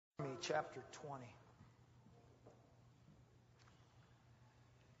Chapter 20.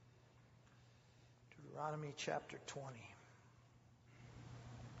 Deuteronomy chapter 20.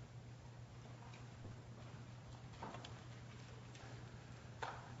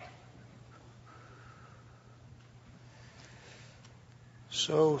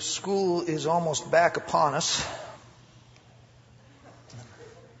 So school is almost back upon us.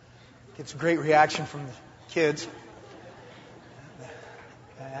 Gets a great reaction from the kids.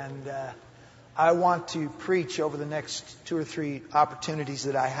 And I want to preach over the next 2 or 3 opportunities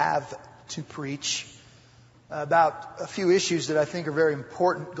that I have to preach about a few issues that I think are very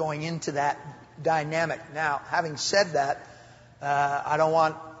important going into that dynamic. Now, having said that, I don't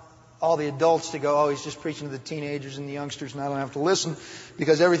want all the adults to go, oh, he's just preaching to the teenagers and the youngsters and I don't have to listen,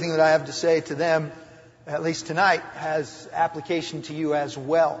 because everything that I have to say to them, at least tonight, has application to you as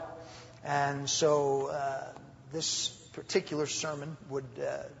well. And so this particular sermon would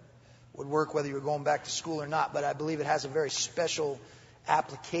work whether you're going back to school or not, but I believe it has a very special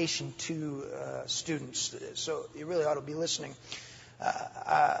application to students. So you really ought to be listening.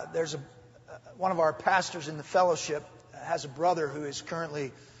 There's one of our pastors in the fellowship has a brother who is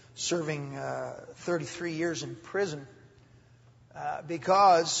currently serving 33 years in prison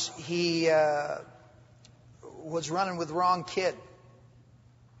because he was running with the wrong kid.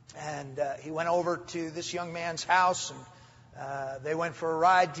 And he went over to this young man's house, and they went for a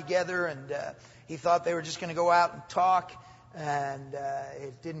ride together, and he thought they were just going to go out and talk, and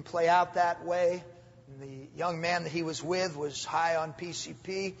it didn't play out that way. And the young man that he was with was high on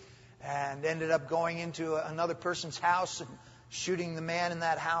PCP and ended up going into another person's house and shooting the man in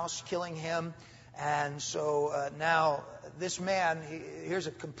that house, killing him. And so now this man,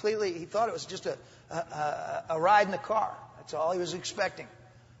 he thought it was just a ride in the car. That's all he was expecting.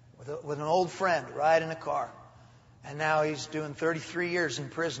 With an old friend, ride in a car. And now he's doing 33 years in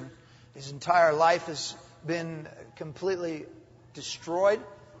prison. His entire life has been completely destroyed.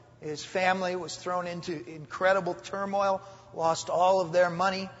 His family was thrown into incredible turmoil, lost all of their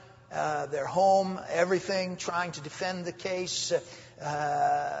money, their home, everything, trying to defend the case.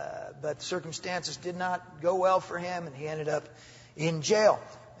 But circumstances did not go well for him, and he ended up in jail.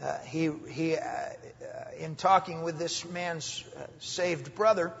 In talking with this man's saved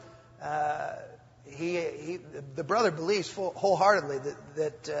brother, the brother believes wholeheartedly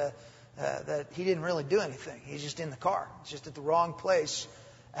that he didn't really do anything. He's just in the car. He's just at the wrong place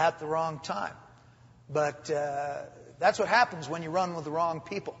at the wrong time. But that's what happens when you run with the wrong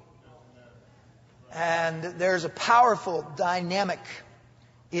people. And there's a powerful dynamic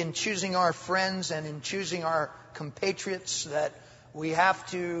in choosing our friends and in choosing our compatriots that we have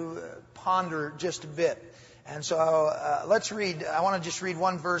to ponder just a bit. And so let's read. I want to just read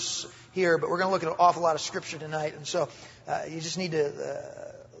one verse here, but we're going to look at an awful lot of Scripture tonight. And so you just need to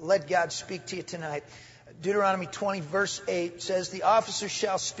let God speak to you tonight. Deuteronomy 20, verse 8 says, "The officer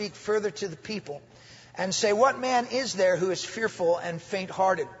shall speak further to the people and say, 'What man is there who is fearful and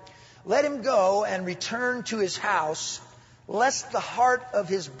faint-hearted? Let him go and return to his house, lest the heart of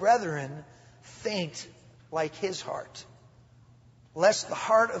his brethren faint like his heart.'" Lest the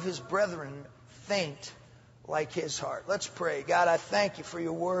heart of his brethren faint like his heart. Let's pray. God, I thank you for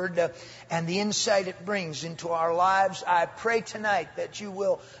your word and the insight it brings into our lives. I pray tonight that you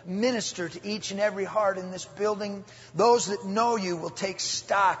will minister to each and every heart in this building. Those that know you will take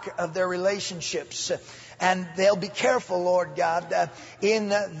stock of their relationships, and they'll be careful, Lord God,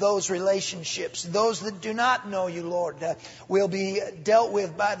 in those relationships. Those that do not know you, Lord, will be dealt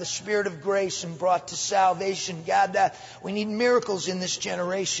with by the Spirit of grace and brought to salvation. God, we need miracles in this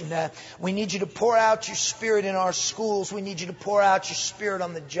generation. We need you to pour out your Spirit in our schools. We need you to pour out your Spirit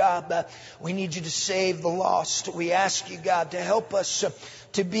on the job. We need you to save the lost. We ask you, God, to help us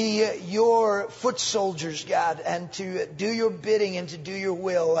to be your foot soldiers, God, and to do your bidding and to do your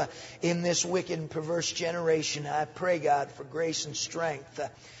will in this wicked and perverse generation. I pray, God, for grace and strength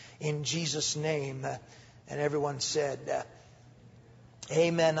in Jesus' name. And everyone said,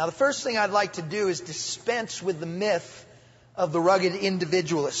 amen. Now, the first thing I'd like to do is dispense with the myth of the rugged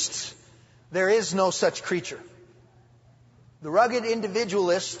individualist. There is no such creature. The rugged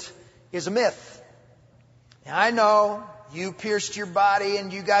individualist is a myth. Now, I know you pierced your body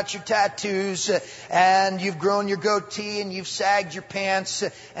and you got your tattoos and you've grown your goatee and you've sagged your pants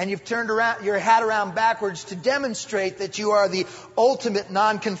and you've turned around your hat around backwards to demonstrate that you are the ultimate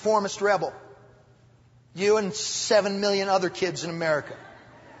nonconformist rebel. You and 7 million other kids in America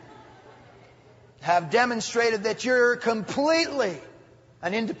have demonstrated that you're completely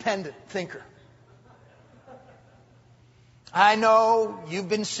an independent thinker. I know you've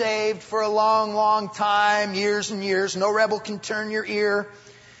been saved for a long, long time, years and years. No rebel can turn your ear.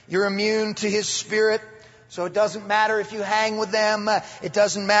 You're immune to his spirit. So it doesn't matter if you hang with them. It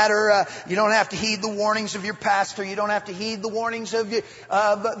doesn't matter. You don't have to heed the warnings of your pastor. You don't have to heed the warnings of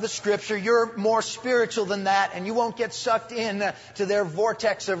the Scripture. You're more spiritual than that, and you won't get sucked in to their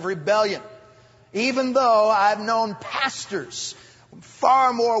vortex of rebellion. Even though I've known pastors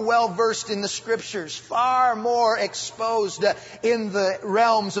far more well-versed in the Scriptures, far more exposed in the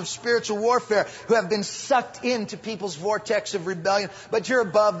realms of spiritual warfare, who have been sucked into people's vortex of rebellion. But you're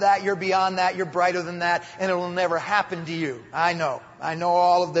above that, you're beyond that, you're brighter than that, and it will never happen to you. I know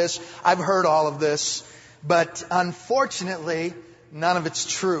all of this. I've heard all of this. But unfortunately, none of it's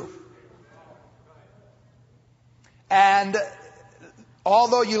true. And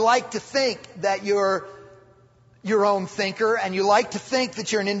although you like to think that you're your own thinker, and you like to think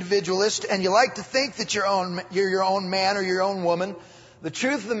that you're an individualist, and you like to think that you're your own man or your own woman, the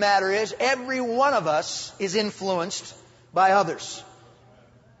truth of the matter is every one of us is influenced by others.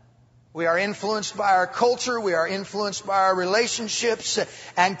 We are influenced by our culture, we are influenced by our relationships,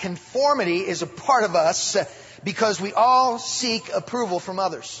 and conformity is a part of us because we all seek approval from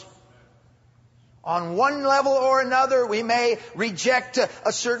others. On one level or another, we may reject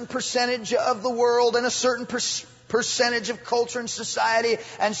a certain percentage of the world and a certain percentage of culture and society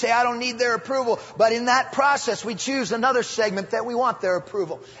and say, I don't need their approval. But in that process, we choose another segment that we want their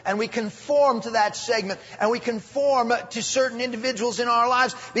approval. And we conform to that segment. And we conform to certain individuals in our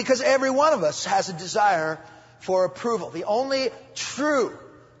lives because every one of us has a desire for approval. The only true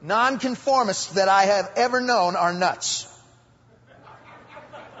nonconformists that I have ever known are nuts.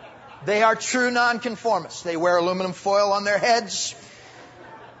 They are true nonconformists. They wear aluminum foil on their heads.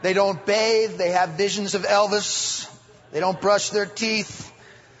 They don't bathe. They have visions of Elvis. They don't brush their teeth.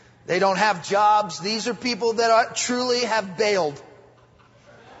 They don't have jobs. These are people that truly have bailed.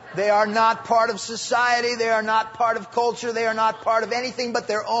 They are not part of society. They are not part of culture. They are not part of anything but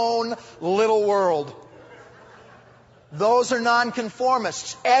their own little world. Those are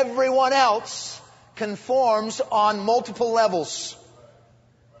nonconformists. Everyone else conforms on multiple levels.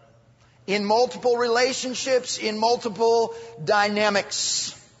 In multiple relationships, in multiple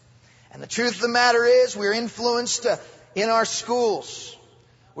dynamics. And the truth of the matter is, we're influenced in our schools.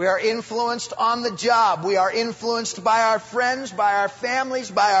 We are influenced on the job. We are influenced by our friends, by our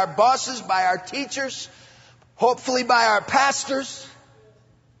families, by our bosses, by our teachers, hopefully by our pastors.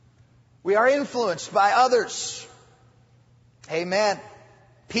 We are influenced by others. Amen.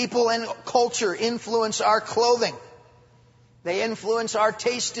 People and culture influence our clothing. They influence our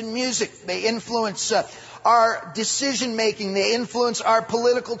taste in music. They influence our decision making. They influence our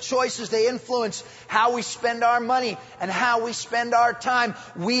political choices. They influence how we spend our money and how we spend our time.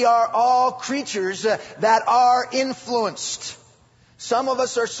 We are all creatures that are influenced. Some of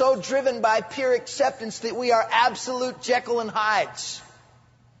us are so driven by pure acceptance that we are absolute Jekyll and Hydes.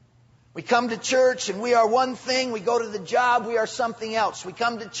 We come to church and we are one thing. We go to the job, we are something else. We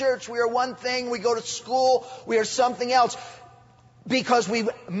come to church, we are one thing. We go to school, we are something else. Because we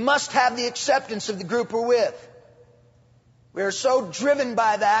must have the acceptance of the group we're with. We are so driven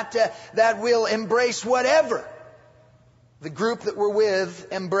by that that we'll embrace whatever the group that we're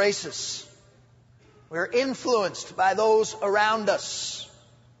with embraces. We're influenced by those around us.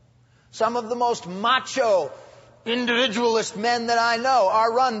 Some of the most macho, individualist men that I know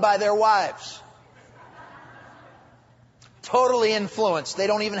are run by their wives. Totally influenced. They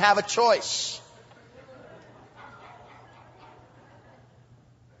don't even have a choice.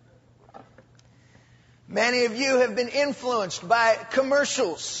 Many of you have been influenced by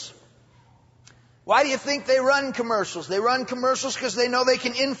commercials. Why do you think they run commercials? They run commercials because they know they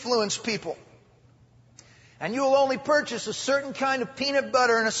can influence people. And you will only purchase a certain kind of peanut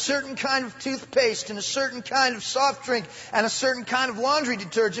butter and a certain kind of toothpaste and a certain kind of soft drink and a certain kind of laundry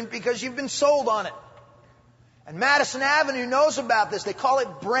detergent because you've been sold on it. And Madison Avenue knows about this. They call it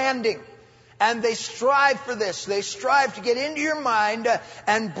branding. And they strive for this. They strive to get into your mind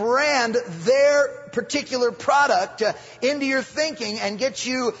and brand their particular product into your thinking and get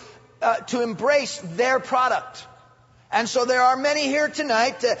you to embrace their product. And so there are many here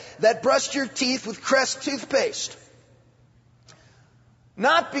tonight that brushed your teeth with Crest toothpaste.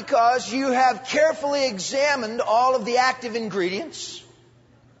 Not because you have carefully examined all of the active ingredients.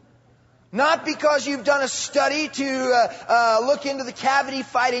 Not because you've done a study to look into the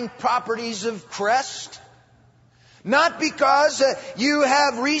cavity-fighting properties of Crest. Not because you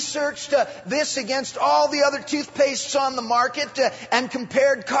have researched this against all the other toothpastes on the market and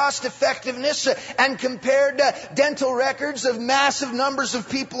compared cost effectiveness and compared dental records of massive numbers of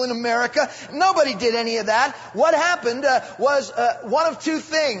people in America. Nobody did any of that. What happened was one of two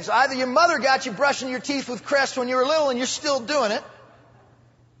things. Either your mother got you brushing your teeth with Crest when you were little and you're still doing it,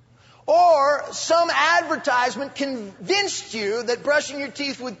 Or some advertisement convinced you that brushing your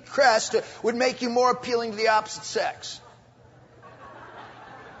teeth with Crest would make you more appealing to the opposite sex.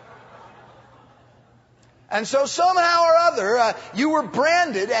 And so somehow or other, you were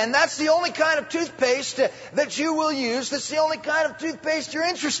branded, and that's the only kind of toothpaste that you will use. That's the only kind of toothpaste you're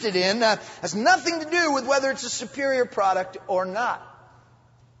interested in. Has nothing to do with whether it's a superior product or not.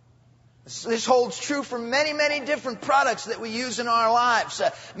 This holds true for many, many different products that we use in our lives.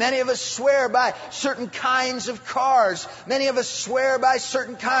 Many of us swear by certain kinds of cars. Many of us swear by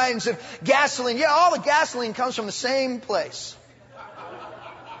certain kinds of gasoline. Yeah, all the gasoline comes from the same place.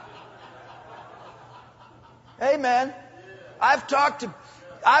 Amen. I've talked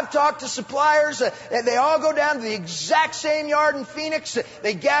to suppliers. They all go down to the exact same yard in Phoenix.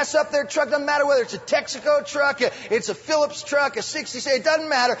 They gas up their truck. Doesn't matter whether it's a Texaco truck, it's a Phillips truck, a 66. It doesn't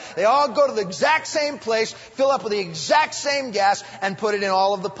matter. They all go to the exact same place, fill up with the exact same gas, and put it in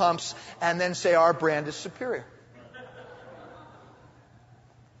all of the pumps, and then say our brand is superior.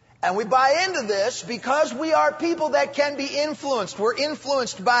 And we buy into this because we are people that can be influenced. We're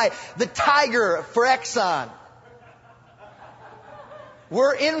influenced by the Tiger for Exxon.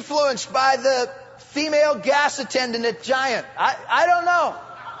 We're influenced by the female gas attendant at Giant. I don't know.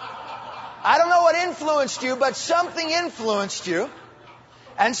 I don't know what influenced you, but something influenced you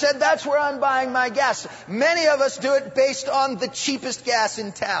and said, that's where I'm buying my gas. Many of us do it based on the cheapest gas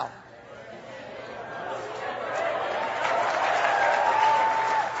in town.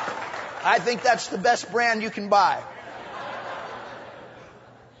 I think that's the best brand you can buy.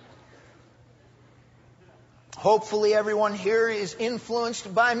 Hopefully everyone here is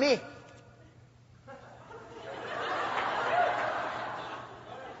influenced by me.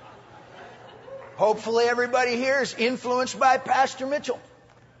 Hopefully everybody here is influenced by Pastor Mitchell.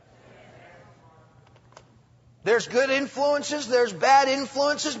 There's good influences, there's bad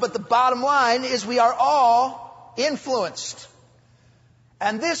influences, but the bottom line is we are all influenced.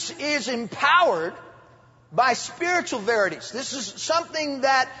 And this is empowered by spiritual verities. This is something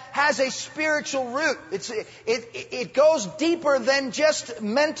that has a spiritual root. It goes deeper than just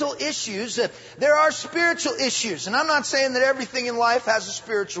mental issues. There are spiritual issues. And I'm not saying that everything in life has a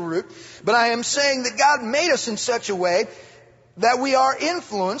spiritual root, but I am saying that God made us in such a way that we are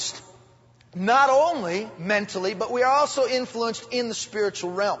influenced not only mentally, but we are also influenced in the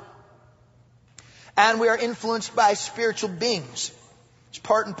spiritual realm. And we are influenced by spiritual beings. It's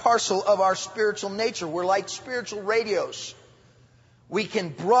part and parcel of our spiritual nature. We're like spiritual radios. We can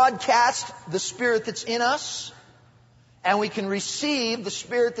broadcast the spirit that's in us, and we can receive the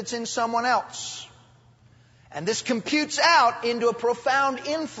spirit that's in someone else. And this computes out into a profound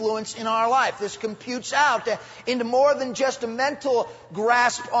influence in our life. This computes out into more than just a mental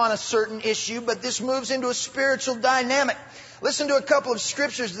grasp on a certain issue, but this moves into a spiritual dynamic. Listen to a couple of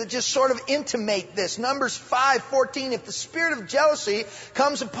scriptures that just sort of intimate this. Numbers 5:14. If the spirit of jealousy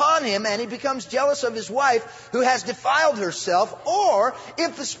comes upon him and he becomes jealous of his wife who has defiled herself, or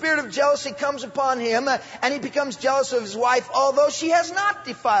if the spirit of jealousy comes upon him and he becomes jealous of his wife although she has not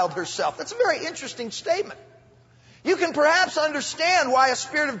defiled herself. That's a very interesting statement. You can perhaps understand why a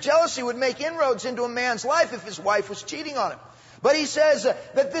spirit of jealousy would make inroads into a man's life if his wife was cheating on him. But he says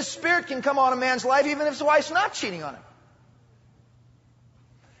that this spirit can come on a man's life even if his wife's not cheating on him.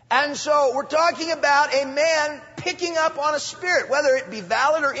 And so we're talking about a man picking up on a spirit, whether it be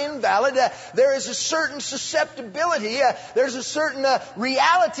valid or invalid. There is a certain susceptibility, there's a certain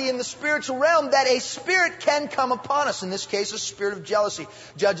reality in the spiritual realm that a spirit can come upon us. In this case, a spirit of jealousy.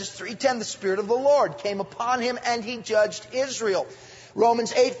 Judges 3:10, the Spirit of the Lord came upon him and he judged Israel.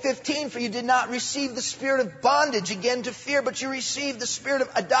 Romans 8:15, for you did not receive the spirit of bondage again to fear, but you received the spirit of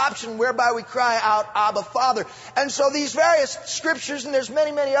adoption, whereby we cry out, Abba, Father. And so these various scriptures, and there's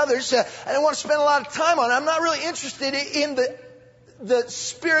many, many others, I don't want to spend a lot of time on it. I'm not really interested in the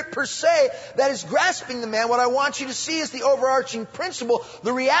spirit per se that is grasping the man. What I want you to see is the overarching principle,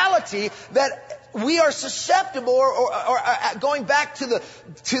 the reality that we are susceptible, or going back to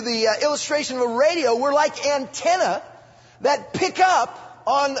the illustration of a radio, we're like antenna that pick up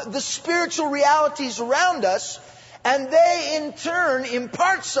on the spiritual realities around us, and they in turn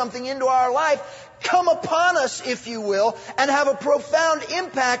impart something into our life, come upon us, if you will, and have a profound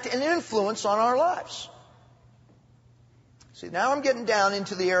impact and influence on our lives. See, now I'm getting down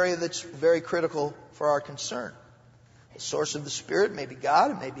into the area that's very critical for our concern. The source of the Spirit may be God,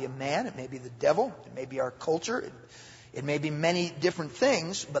 it may be a man, it may be the devil, it may be our culture, it may be many different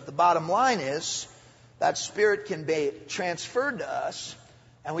things, but the bottom line is that spirit can be transferred to us,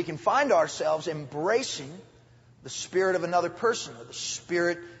 and we can find ourselves embracing the spirit of another person, or the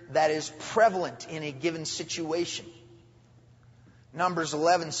spirit that is prevalent in a given situation. Numbers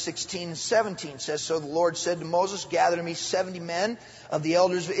 11:16-17 says, So the Lord said to Moses, Gather to me 70 men of the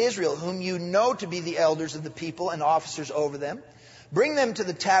elders of Israel, whom you know to be the elders of the people and officers over them. Bring them to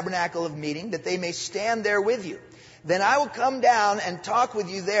the tabernacle of meeting, that they may stand there with you. Then I will come down and talk with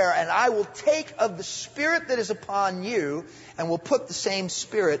you there, and I will take of the Spirit that is upon you, and will put the same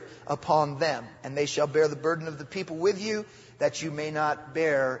Spirit upon them. And they shall bear the burden of the people with you, that you may not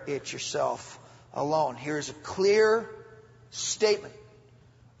bear it yourself alone. Here's a clear statement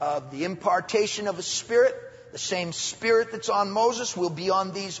of the impartation of a Spirit. The same Spirit that's on Moses will be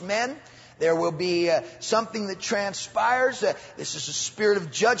on these men. There will be something that transpires. This is a spirit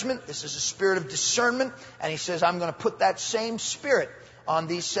of judgment. This is a spirit of discernment. And he says, I'm going to put that same Spirit on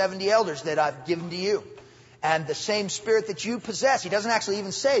these 70 elders that I've given to you. And the same Spirit that you possess. He doesn't actually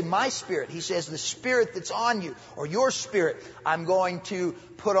even say my Spirit. He says the Spirit that's on you, or your Spirit, I'm going to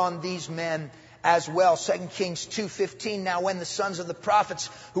put on these men as well. 2 Kings 2:15, Now when the sons of the prophets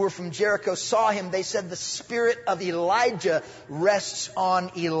who were from Jericho saw him, they said, The Spirit of Elijah rests on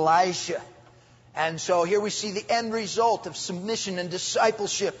Elisha. And so here we see the end result of submission and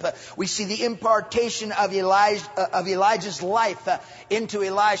discipleship. We see the impartation of Elijah's life into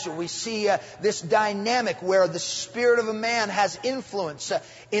Elisha. We see this dynamic where the spirit of a man has influence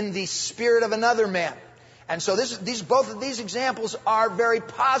in the spirit of another man. And so both of these examples are very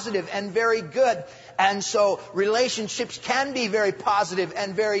positive and very good. And so relationships can be very positive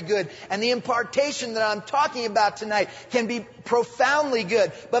and very good. And the impartation that I'm talking about tonight can be profoundly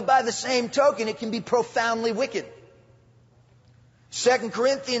good. But by the same token, it can be profoundly wicked. 2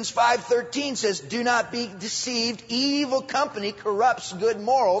 Corinthians 5:13 says, Do not be deceived. Evil company corrupts good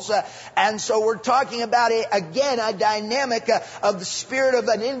morals. And so we're talking about, a dynamic of the spirit of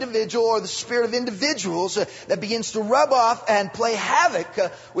an individual or the spirit of individuals that begins to rub off and play havoc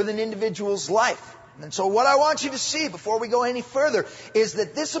with an individual's life. And so what I want you to see before we go any further is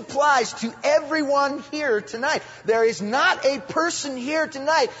that this applies to everyone here tonight. There is not a person here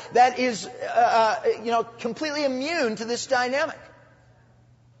tonight that is completely immune to this dynamic.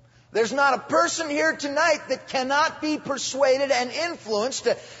 There's not a person here tonight that cannot be persuaded and influenced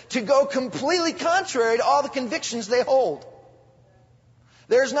to go completely contrary to all the convictions they hold.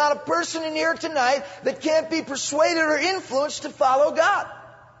 There's not a person in here tonight that can't be persuaded or influenced to follow God.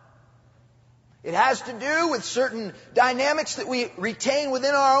 It has to do with certain dynamics that we retain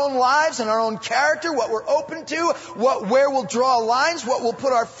within our own lives and our own character, what we're open to, where we'll draw lines, what we'll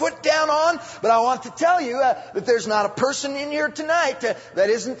put our foot down on. But I want to tell you that there's not a person in here tonight that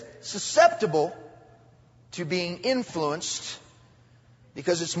isn't susceptible to being influenced,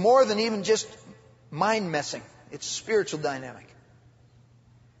 because it's more than even just mind messing. It's a spiritual dynamic.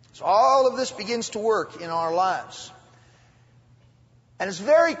 So all of this begins to work in our lives. And it's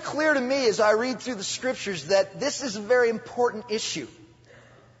very clear to me as I read through the Scriptures that this is a very important issue.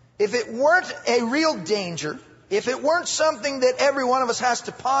 If it weren't a real danger, if it weren't something that every one of us has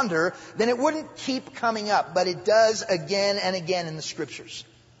to ponder, then it wouldn't keep coming up. But it does again and again in the Scriptures.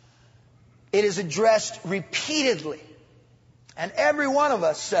 It is addressed repeatedly. And every one of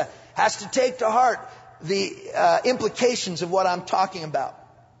us has to take to heart the implications of what I'm talking about.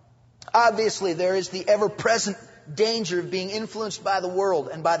 Obviously, there is the ever-present danger of being influenced by the world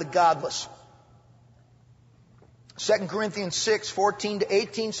and by the godless. 2 Corinthians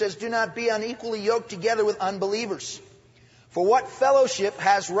 6:14-18 says, Do not be unequally yoked together with unbelievers. For what fellowship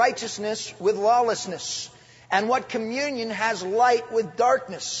has righteousness with lawlessness? And what communion has light with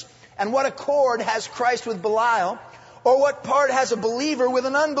darkness? And what accord has Christ with Belial? Or what part has a believer with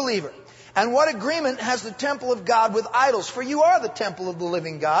an unbeliever? And what agreement has the temple of God with idols? For you are the temple of the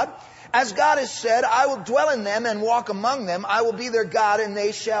living God. As God has said, I will dwell in them and walk among them. I will be their God, and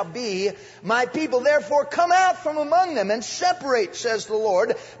they shall be my people. Therefore, come out from among them and separate, says the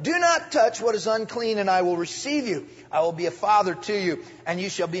Lord. Do not touch what is unclean, and I will receive you. I will be a father to you, and you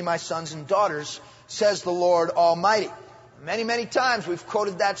shall be my sons and daughters, says the Lord Almighty. Many, many times we've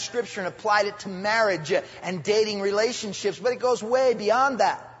quoted that scripture and applied it to marriage and dating relationships, but it goes way beyond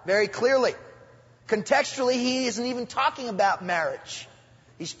that, very clearly. Contextually, he isn't even talking about marriage.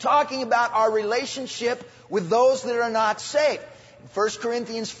 He's talking about our relationship with those that are not saved. In 1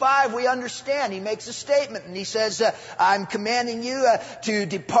 Corinthians 5, we understand. He makes a statement and he says, I'm commanding you to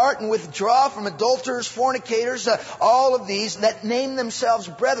depart and withdraw from adulterers, fornicators, all of these that name themselves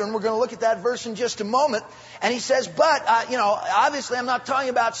brethren. We're going to look at that verse in just a moment. And he says, but, obviously I'm not talking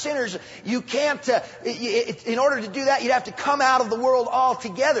about sinners. You can't, in order to do that, you'd have to come out of the world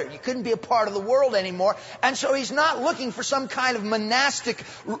altogether. You couldn't be a part of the world anymore. And so he's not looking for some kind of monastic,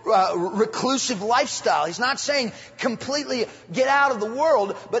 reclusive lifestyle. He's not saying completely get out of the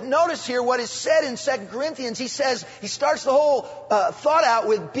world. But notice here what is said in 2 Corinthians. He starts the whole thought out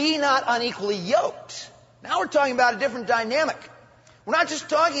with, be not unequally yoked. Now we're talking about a different dynamic. We're not just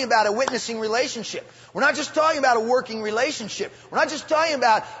talking about a witnessing relationship. We're not just talking about a working relationship. We're not just talking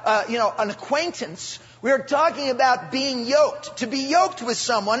about, an acquaintance. We are talking about being yoked. To be yoked with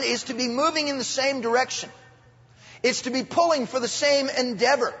someone is to be moving in the same direction. It's to be pulling for the same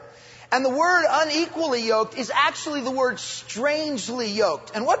endeavor. And the word unequally yoked is actually the word strangely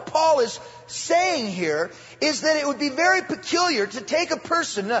yoked. And what Paul is saying here is that it would be very peculiar to take a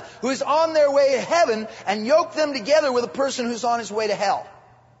person who is on their way to heaven and yoke them together with a person who's on his way to hell.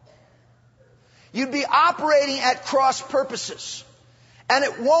 You'd be operating at cross purposes. And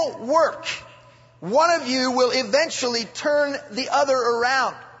it won't work. One of you will eventually turn the other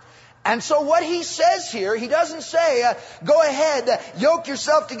around. And so what he says here, he doesn't say, go ahead, yoke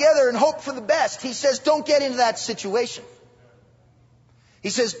yourself together and hope for the best. He says, don't get into that situation. He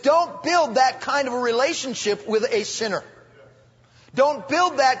says, don't build that kind of a relationship with a sinner. Don't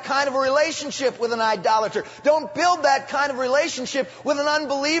build that kind of a relationship with an idolater. Don't build that kind of relationship with an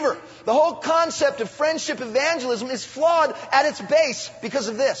unbeliever. The whole concept of friendship evangelism is flawed at its base because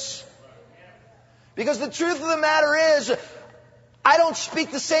of this. Because the truth of the matter is, I don't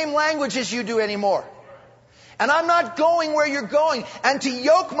speak the same language as you do anymore. And I'm not going where you're going. And to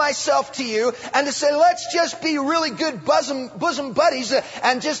yoke myself to you and to say, let's just be really good bosom buddies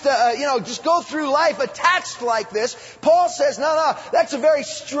and just go through life attached like this. Paul says, no, that's a very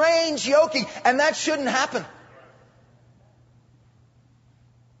strange yoking and that shouldn't happen.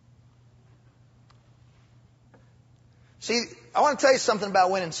 See, I want to tell you something about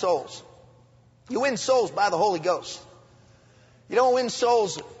winning souls. You win souls by the Holy Ghost. You don't win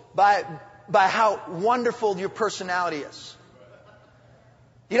souls by how wonderful your personality is.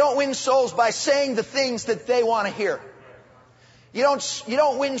 You don't win souls by saying the things that they want to hear. You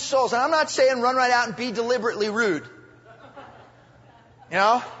don't win souls. And I'm not saying run right out and be deliberately rude.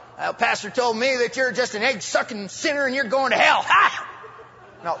 Pastor told me that you're just an egg-sucking sinner and you're going to hell. Ha!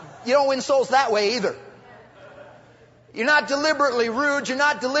 No, you don't win souls that way either. You're not deliberately rude, you're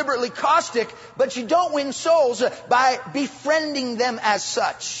not deliberately caustic, but you don't win souls by befriending them as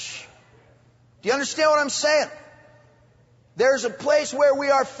such. Do you understand what I'm saying? There's a place where we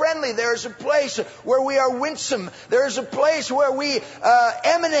are friendly. There's a place where we are winsome. There's a place where we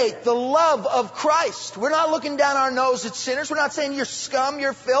emanate the love of Christ. We're not looking down our nose at sinners. We're not saying you're scum,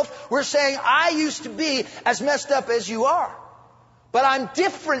 you're filth. We're saying I used to be as messed up as you are. But I'm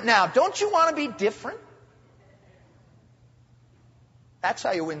different now. Don't you want to be different? That's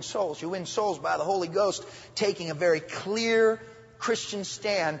how you win souls. You win souls by the Holy Ghost taking a very clear Christian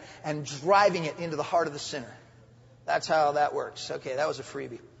stand and driving it into the heart of the sinner. That's how that works. Okay, that was a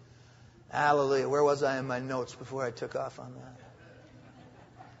freebie. Hallelujah. Where was I in my notes before I took off on that?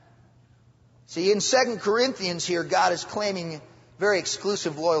 See, in 2 Corinthians here, God is claiming very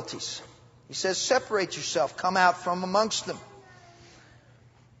exclusive loyalties. He says, separate yourself, come out from amongst them.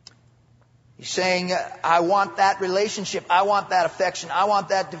 He's saying, I want that relationship. I want that affection. I want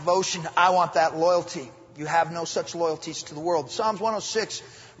that devotion. I want that loyalty. You have no such loyalties to the world. Psalms 106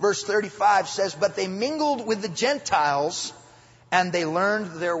 verse 35 says, but they mingled with the Gentiles and they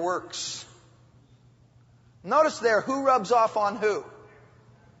learned their works. Notice there, who rubs off on who?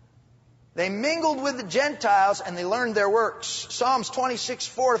 They mingled with the Gentiles and they learned their works. Psalms 26,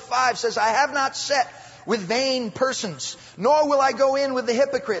 4-5 says, I have not sat with vain persons, nor will I go in with the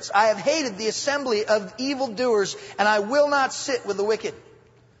hypocrites. I have hated the assembly of evildoers, and I will not sit with the wicked.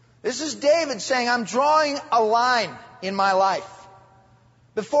 This is David saying, I'm drawing a line in my life.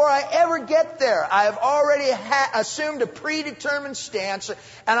 Before I ever get there, I have already assumed a predetermined stance,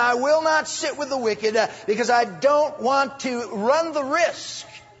 and I will not sit with the wicked because I don't want to run the risk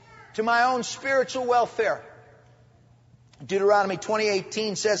to my own spiritual welfare. Deuteronomy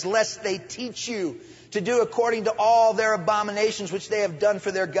 20:18 says, lest they teach you to do according to all their abominations which they have done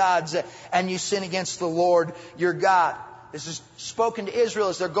for their gods, and you sin against the Lord your God. This is spoken to Israel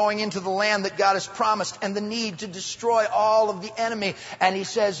as they're going into the land that God has promised and the need to destroy all of the enemy. And he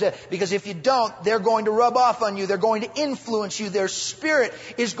says, because if you don't, they're going to rub off on you. They're going to influence you. Their spirit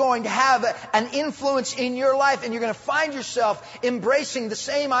is going to have an influence in your life, and you're going to find yourself embracing the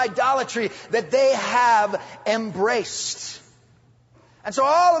same idolatry that they have embraced. And so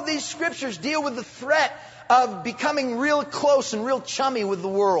all of these scriptures deal with the threat of becoming real close and real chummy with the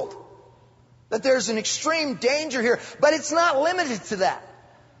world. That there's an extreme danger here, but it's not limited to that.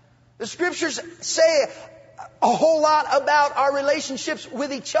 The scriptures say a whole lot about our relationships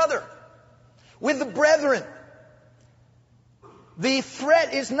with each other, with the brethren. The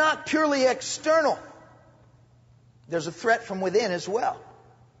threat is not purely external. There's a threat from within as well.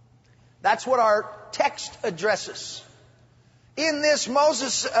 That's what our text addresses. In this,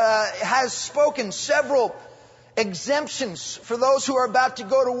 Moses has spoken several exemptions for those who are about to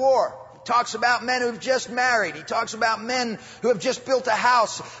go to war. He talks about men who have just married. He talks about men who have just built a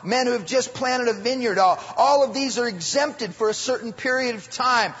house, men who have just planted a vineyard. All of these are exempted for a certain period of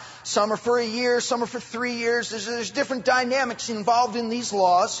time. Some are for a year, some are for 3 years. There's different dynamics involved in these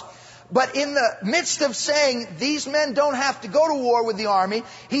laws. But in the midst of saying these men don't have to go to war with the army,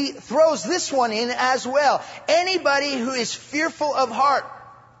 he throws this one in as well. Anybody who is fearful of heart,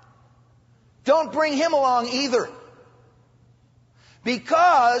 don't bring him along either.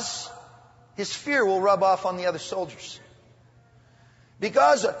 Because his fear will rub off on the other soldiers.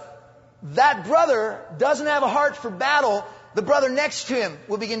 Because that brother doesn't have a heart for battle, the brother next to him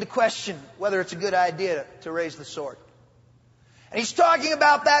will begin to question whether it's a good idea to raise the sword. And he's talking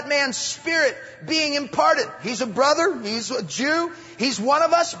about that man's spirit being imparted. He's a brother, he's a Jew, he's one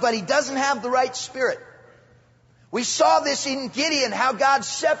of us, but he doesn't have the right spirit. We saw this in Gideon, how God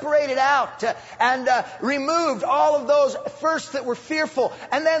separated out and removed all of those first that were fearful,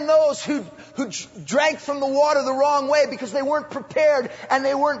 and then those who drank from the water the wrong way because they weren't prepared and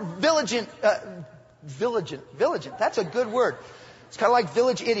they weren't vigilant. That's a good word. It's kind of like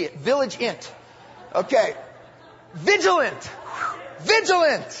village idiot. Village int. Okay. Vigilant.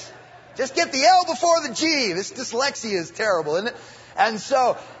 Just get the L before the G. This dyslexia is terrible, isn't it? And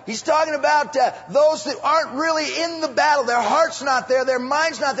so he's talking about those that aren't really in the battle. Their heart's not there. Their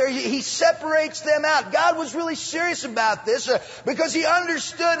mind's not there. He separates them out. God was really serious about this because he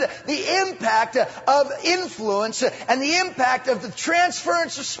understood the impact of influence and the impact of the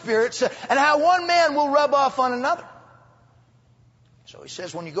transference of spirits and how one man will rub off on another. So he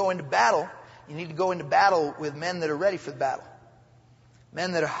says when you go into battle, you need to go into battle with men that are ready for the battle.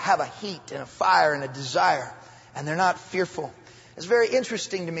 Men that have a heat and a fire and a desire, and they're not fearful. It's very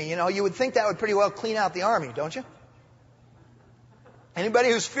interesting to me. You know, you would think that would pretty well clean out the army, don't you? Anybody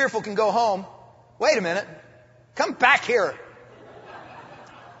who's fearful can go home. Wait a minute. Come back here.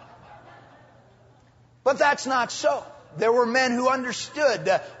 But that's not so. There were men who understood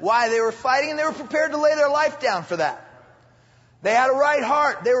why they were fighting, and they were prepared to lay their life down for that. They had a right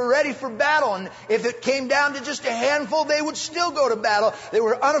heart. They were ready for battle. And if it came down to just a handful, they would still go to battle. They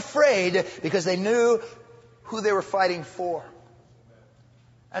were unafraid because they knew who they were fighting for.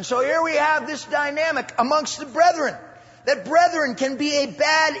 And so here we have this dynamic amongst the brethren. That brethren can be a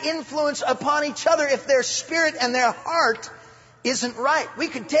bad influence upon each other if their spirit and their heart isn't right. We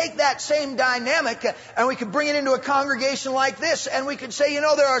could take that same dynamic and we could bring it into a congregation like this. And we could say, you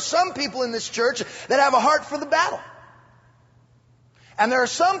know, there are some people in this church that have a heart for the battle. And there are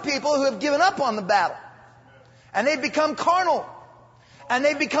some people who have given up on the battle. And they've become carnal. And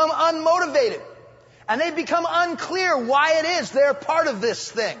they've become unmotivated. And they've become unclear why it is they're part of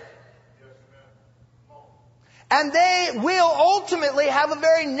this thing. And they will ultimately have a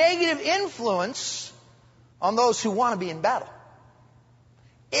very negative influence on those who want to be in battle.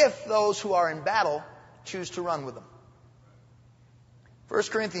 If those who are in battle choose to run with them. 1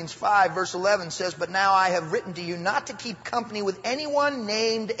 Corinthians 5 verse 11 says, "But now I have written to you not to keep company with anyone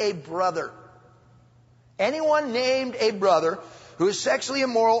named a brother." Anyone named a brother who is sexually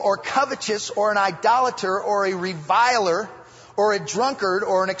immoral or covetous or an idolater or a reviler or a drunkard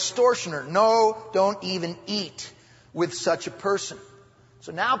or an extortioner. No, don't even eat with such a person.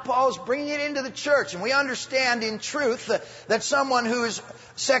 So now Paul's bringing it into the church, and we understand in truth that someone who is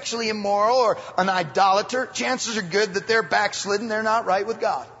sexually immoral or an idolater, chances are good that they're backslidden, they're not right with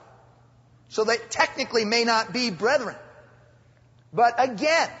God. So they technically may not be brethren. But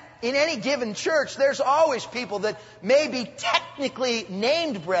again, in any given church, there's always people that may be technically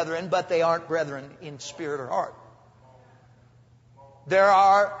named brethren, but they aren't brethren in spirit or heart. There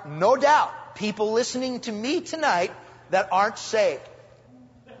are no doubt people listening to me tonight that aren't saved.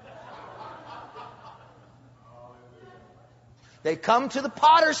 They come to the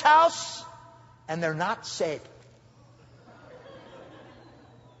potter's house and they're not saved.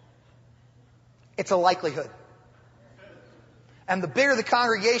 It's a likelihood. And the bigger the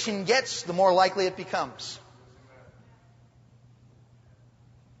congregation gets, the more likely it becomes.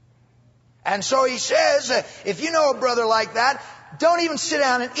 And so he says, if you know a brother like that, don't even sit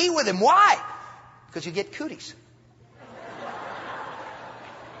down and eat with him. Why? Because you get cooties.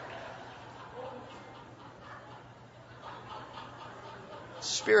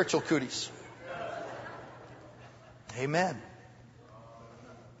 Spiritual cooties. Amen.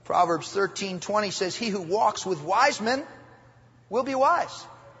 Proverbs 13:20 says, "He who walks with wise men will be wise."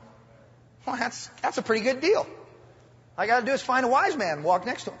 Well, that's a pretty good deal. All I got to do is find a wise man and walk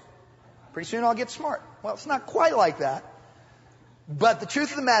next to him. Pretty soon I'll get smart. Well, it's not quite like that. But the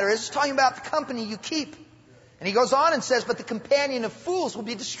truth of the matter is, it's talking about the company you keep. And he goes on and says, but the companion of fools will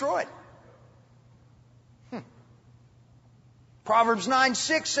be destroyed. Proverbs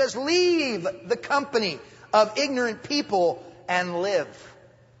 9:6 says, leave the company of ignorant people and live.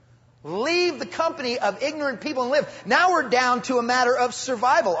 Leave the company of ignorant people and live. Now we're down to a matter of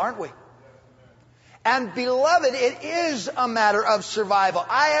survival, aren't we? And beloved, it is a matter of survival.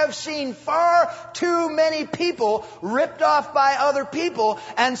 I have seen far too many people ripped off by other people,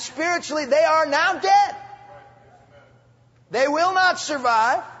 and spiritually they are now dead. They will not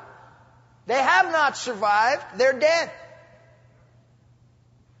survive. They have not survived. They're dead.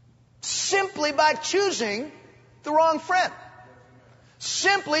 Simply by choosing the wrong friend.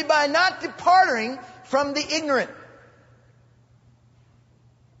 Simply by not departing from the ignorant.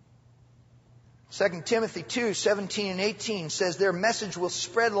 2 Timothy 2:17 and 18 says, their message will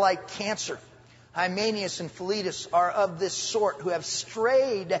spread like cancer. Hymenaeus and Philetus are of this sort, who have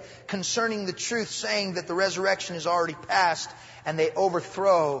strayed concerning the truth, saying that the resurrection is already past, and they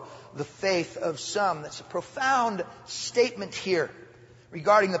overthrow the faith of some. That's a profound statement here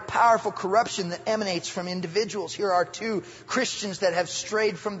regarding the powerful corruption that emanates from individuals. Here are two Christians that have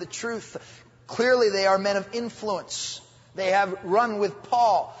strayed from the truth. Clearly they are men of influence. They have run with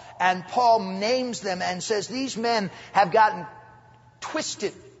Paul, and Paul names them and says these men have gotten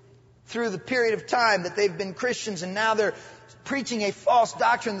twisted through the period of time that they've been Christians, and now they're preaching a false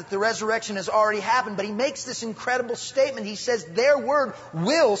doctrine that the resurrection has already happened. But he makes this incredible statement. He says their word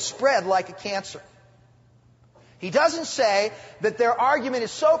will spread like a cancer. He doesn't say that their argument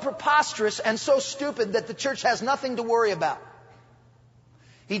is so preposterous and so stupid that the church has nothing to worry about.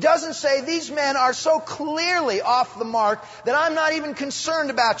 He doesn't say these men are so clearly off the mark that I'm not even concerned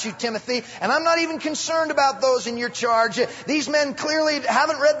about you, Timothy, and I'm not even concerned about those in your charge. These men clearly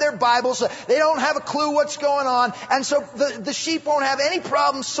haven't read their Bibles. They don't have a clue what's going on, and so the sheep won't have any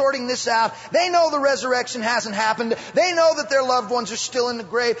problem sorting this out. They know the resurrection hasn't happened. They know that their loved ones are still in the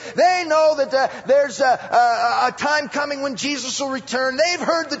grave. They know that there's a time coming when Jesus will return. They've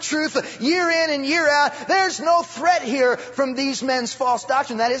heard the truth year in and year out. There's no threat here from these men's false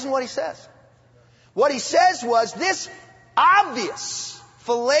doctrine. That isn't what he says. What he says was this obvious,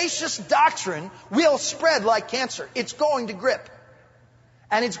 fallacious doctrine will spread like cancer. It's going to grip.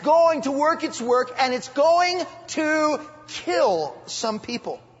 And it's going to work its work, and it's going to kill some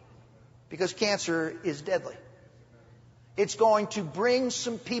people. Because cancer is deadly. It's going to bring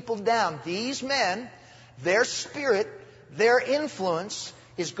some people down. These men, their spirit, their influence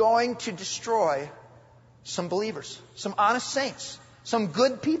is going to destroy some believers, some honest saints. Some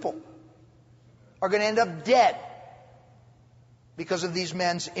good people are going to end up dead because of these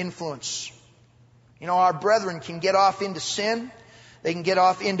men's influence. You know, our brethren can get off into sin. They can get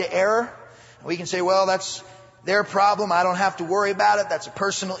off into error. We can say, well, that's their problem. I don't have to worry about it. That's a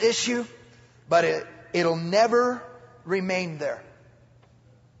personal issue. But it'll never remain there.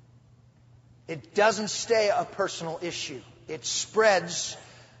 It doesn't stay a personal issue. It spreads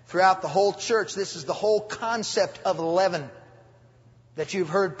throughout the whole church. This is the whole concept of leaven that you've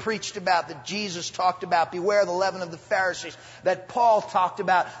heard preached about, that Jesus talked about. Beware the leaven of the Pharisees. That Paul talked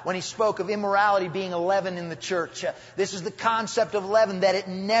about when he spoke of immorality being a leaven in the church. This is the concept of leaven, that it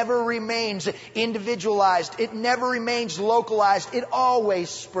never remains individualized. It never remains localized. It always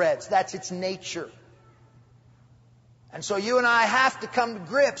spreads. That's its nature. And so you and I have to come to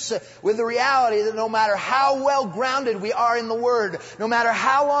grips with the reality that no matter how well grounded we are in the Word, no matter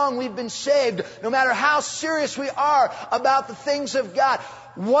how long we've been saved, no matter how serious we are about the things of God,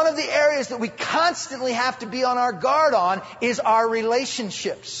 one of the areas that we constantly have to be on our guard on is our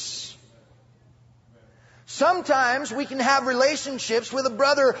relationships. Sometimes we can have relationships with a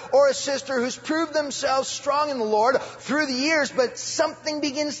brother or a sister who's proved themselves strong in the Lord through the years, but something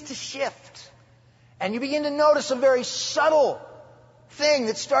begins to shift. And you begin to notice a very subtle thing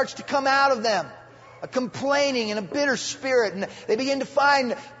that starts to come out of them. A complaining and a bitter spirit. And they begin to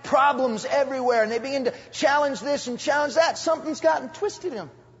find problems everywhere. And they begin to challenge this and challenge that. Something's gotten twisted in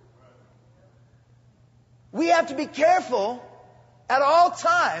them. We have to be careful at all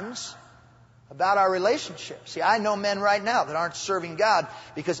times about our relationships. See, I know men right now that aren't serving God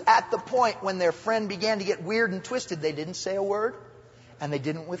because at the point when their friend began to get weird and twisted, they didn't say a word and they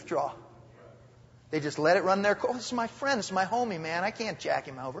didn't withdraw. They just let it run their course. This is my friend. This is my homie, man. I can't jack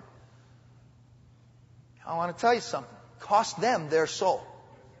him over. I want to tell you something. It cost them their soul.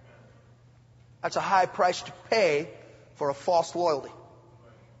 That's a high price to pay for a false loyalty.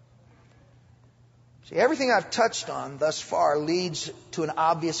 See, everything I've touched on thus far leads to an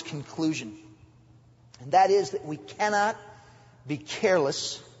obvious conclusion. And that is that we cannot be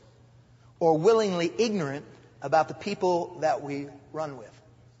careless or willingly ignorant about the people that we run with.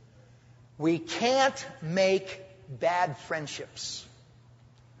 We can't make bad friendships.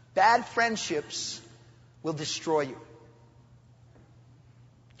 Bad friendships will destroy you.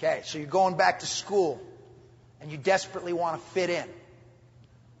 Okay, so you're going back to school and you desperately want to fit in.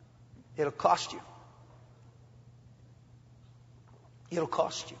 It'll cost you. It'll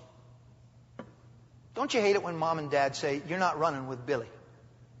cost you. Don't you hate it when mom and dad say, you're not running with Billy?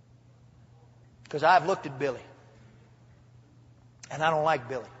 Because I've looked at Billy. And I don't like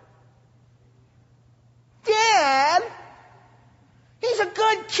Billy. Dad, he's a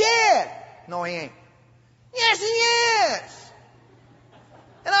good kid. No, he ain't. Yes, he is.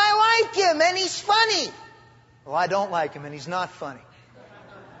 And I like him, and he's funny. Well, I don't like him, and he's not funny.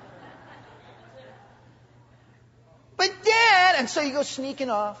 But Dad, and so you go sneaking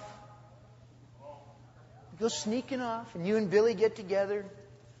off. You go sneaking off, and you and Billy get together,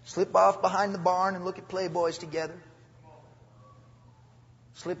 slip off behind the barn and look at Playboys together.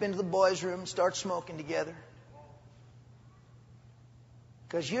 Slip into the boys' room and start smoking together.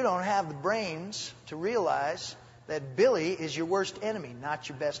 Because you don't have the brains to realize that Billy is your worst enemy, not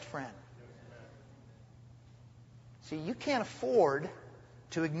your best friend. See, you can't afford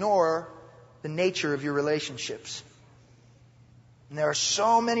to ignore the nature of your relationships. And there are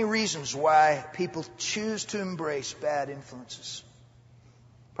so many reasons why people choose to embrace bad influences.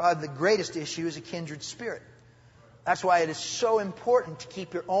 Probably the greatest issue is a kindred spirit. That's why it is so important to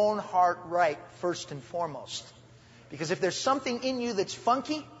keep your own heart right first and foremost. Because if there's something in you that's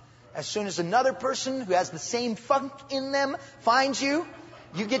funky, as soon as another person who has the same funk in them finds you,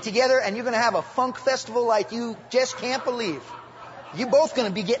 you get together and you're going to have a funk festival like you just can't believe. You're both going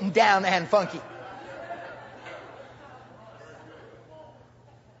to be getting down and funky.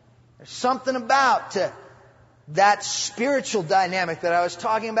 There's something about that spiritual dynamic that I was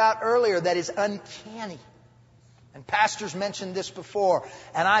talking about earlier that is uncanny. And pastors mentioned this before,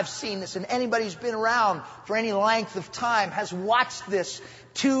 and I've seen this, and anybody who's been around for any length of time has watched this.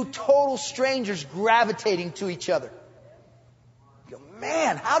 Two total strangers gravitating to each other. You go,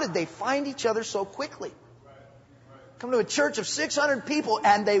 man, how did they find each other so quickly? Come to a church of 600 people,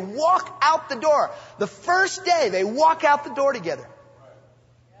 and they walk out the door. The first day, they walk out the door together.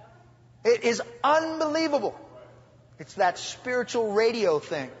 It is unbelievable. It's that spiritual radio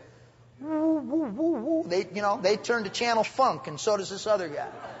thing. Woo, woo, woo, woo. They turn to Channel Funk, and so does this other guy.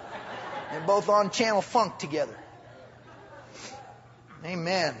 They're both on Channel Funk together.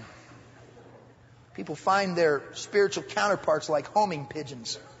 Amen. People find their spiritual counterparts like homing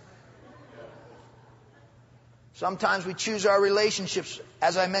pigeons. Sometimes we choose our relationships,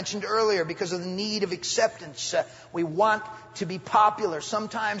 as I mentioned earlier, because of the need of acceptance. We want to be popular.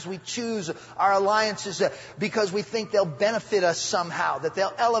 Sometimes we choose our alliances because we think they'll benefit us somehow, that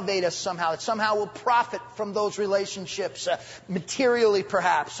they'll elevate us somehow, that somehow we'll profit from those relationships, materially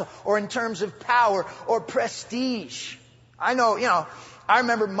perhaps, or in terms of power or prestige. I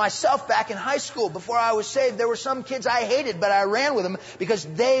remember myself back in high school, before I was saved, there were some kids I hated, but I ran with them because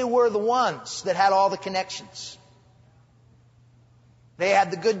they were the ones that had all the connections. They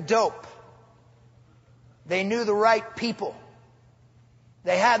had the good dope. They knew the right people.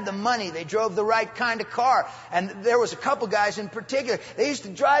 They had the money. They drove the right kind of car. And there was a couple guys in particular. They used to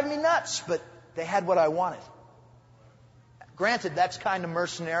drive me nuts, but they had what I wanted. Granted, that's kind of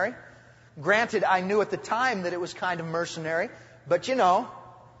mercenary. Granted, I knew at the time that it was kind of mercenary. But you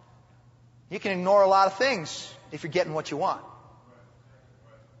can ignore a lot of things if you're getting what you want.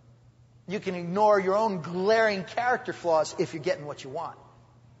 You can ignore your own glaring character flaws if you're getting what you want.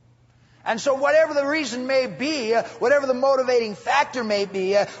 And so whatever the reason may be, whatever the motivating factor may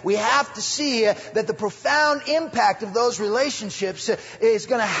be, we have to see that the profound impact of those relationships is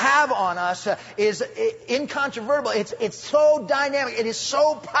going to have on us is incontrovertible. It's so dynamic. It is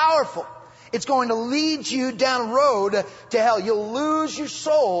so powerful. It's going to lead you down a road to hell. You'll lose your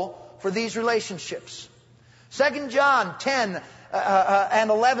soul for these relationships. 2 John 10 and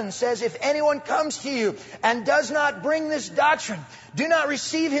 11 says, if anyone comes to you and does not bring this doctrine, do not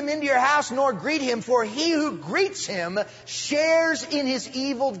receive him into your house nor greet him, for he who greets him shares in his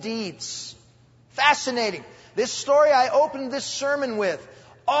evil deeds. Fascinating. This story I opened this sermon with.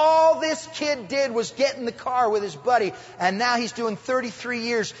 All this kid did was get in the car with his buddy, and now he's doing 33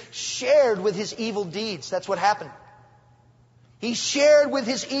 years shared with his evil deeds. That's what happened. He shared with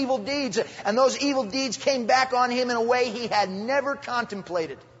his evil deeds, and those evil deeds came back on him in a way he had never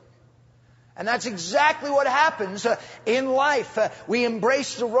contemplated. And that's exactly what happens in life. We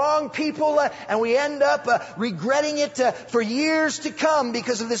embrace the wrong people, and we end up regretting it for years to come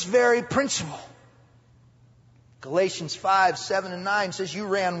because of this very principle. Galatians 5, 7, and 9 says, you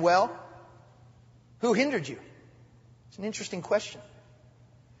ran well. Who hindered you? It's an interesting question.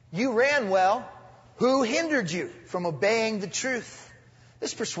 You ran well. Who hindered you from obeying the truth?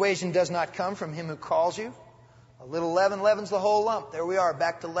 This persuasion does not come from him who calls you. A little leaven leavens the whole lump. There we are,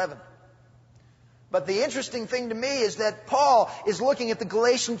 back to leaven. But the interesting thing to me is that Paul is looking at the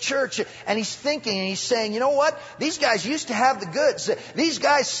Galatian church and he's thinking and he's saying, you know what? These guys used to have the goods. These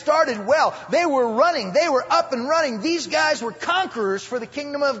guys started well. They were running. They were up and running. These guys were conquerors for the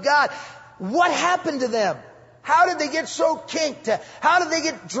kingdom of God. What happened to them? How did they get so kinked? How did they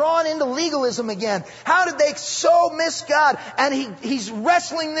get drawn into legalism again? How did they so miss God? And he's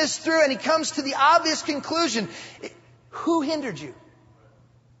wrestling this through and he comes to the obvious conclusion. Who hindered you?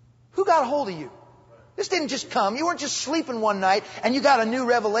 Who got a hold of you? This didn't just come. You weren't just sleeping one night and you got a new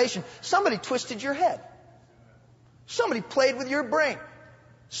revelation. Somebody twisted your head. Somebody played with your brain.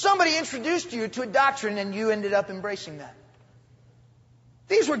 Somebody introduced you to a doctrine and you ended up embracing that.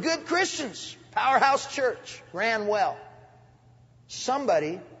 These were good Christians. Powerhouse church. Ran well.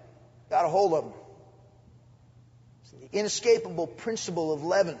 Somebody got a hold of them. It's the inescapable principle of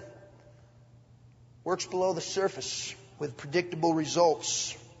leaven. Works below the surface with predictable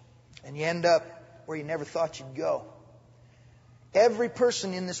results. And you end up where you never thought you'd go. Every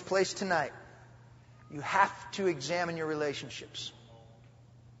person in this place tonight, you have to examine your relationships.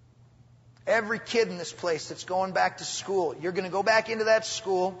 Every kid in this place that's going back to school, you're going to go back into that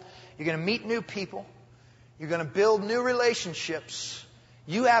school. You're going to meet new people. You're going to build new relationships.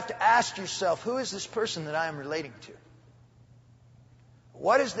 You have to ask yourself, who is this person that I am relating to?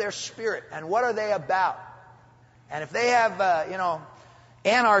 What is their spirit and what are they about? And if they have,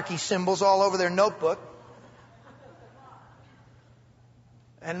 anarchy symbols all over their notebook,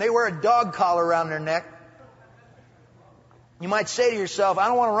 and they wear a dog collar around their neck, you might say to yourself, I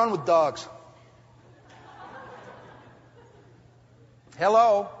don't want to run with dogs.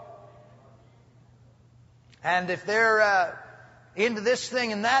 Hello? And if they're into this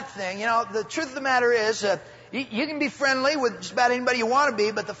thing and that thing, the truth of the matter is, you can be friendly with just about anybody you want to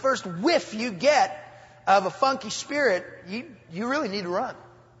be, but the first whiff you get of a funky spirit, you really need to run.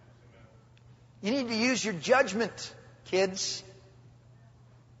 You need to use your judgment, kids.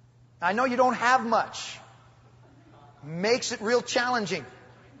 I know you don't have much. Makes it real challenging.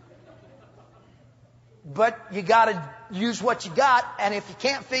 But you got to use what you got, and if you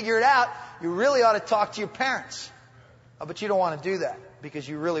can't figure it out, you really ought to talk to your parents. Oh, but you don't want to do that because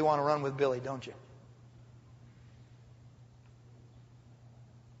you really want to run with Billy, don't you?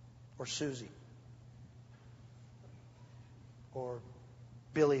 Or Susie. Or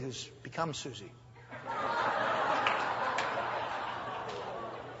Billy who's become Susie.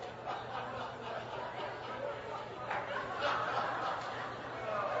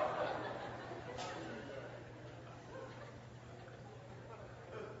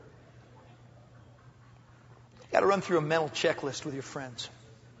 You've got to run through a mental checklist with your friends.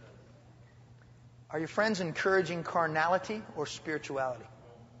 Are your friends encouraging carnality or spirituality?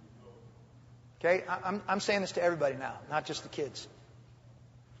 Okay, I'm saying this to everybody now, not just the kids.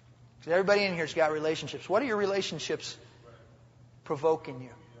 Because everybody in here's got relationships. What are your relationships provoking you?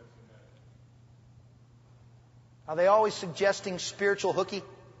 Are they always suggesting spiritual hooky?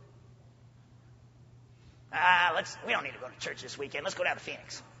 We don't need to go to church this weekend. Let's go down to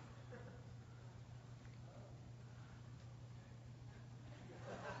Phoenix.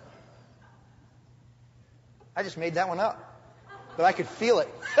 I just made that one up, but I could feel it.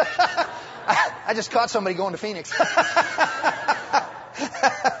 I just caught somebody going to Phoenix.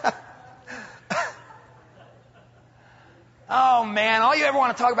 Oh man, all you ever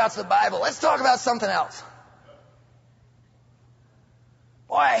want to talk about is the Bible. Let's talk about something else.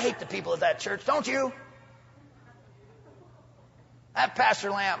 Boy, I hate the people at that church, don't you? That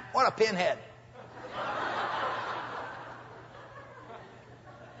Pastor Lamb, what a pinhead.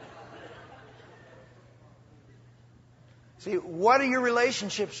 See, what are your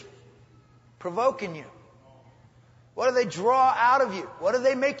relationships provoking you? What do they draw out of you? What do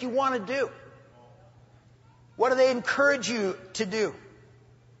they make you want to do? What do they encourage you to do?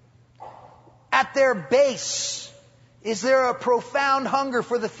 At their base, is there a profound hunger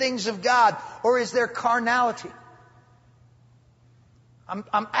for the things of God, or is there carnality?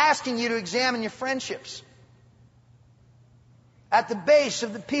 I'm asking you to examine your friendships. At the base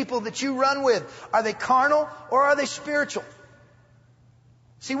of the people that you run with, are they carnal or are they spiritual?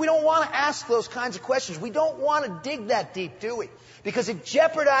 See, we don't want to ask those kinds of questions. We don't want to dig that deep, do we? Because it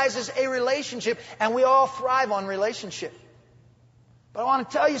jeopardizes a relationship, and we all thrive on relationship. But I want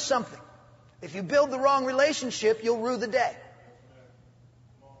to tell you something. If you build the wrong relationship, you'll rue the day.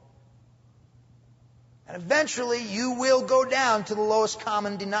 And eventually, you will go down to the lowest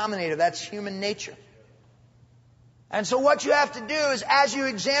common denominator. That's human nature. And so what you have to do is, as you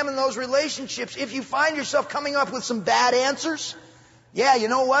examine those relationships, if you find yourself coming up with some bad answers, yeah, you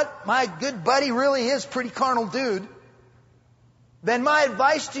know what? My good buddy really is a pretty carnal dude. Then my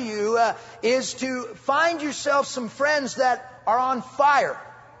advice to you is to find yourself some friends that are on fire.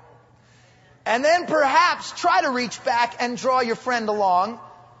 And then perhaps try to reach back and draw your friend along.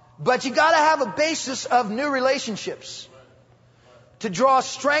 But you got to have a basis of new relationships to draw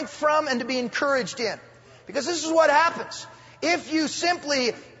strength from and to be encouraged in. Because this is what happens. If you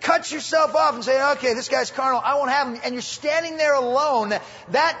simply cut yourself off and say, okay, this guy's carnal, I won't have him, and you're standing there alone,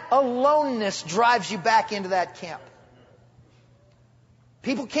 that aloneness drives you back into that camp.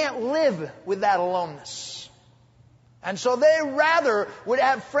 People can't live with that aloneness. And so they rather would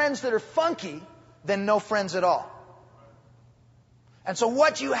have friends that are funky than no friends at all. And so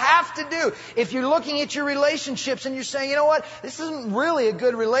what you have to do, if you're looking at your relationships and you're saying, you know what, this isn't really a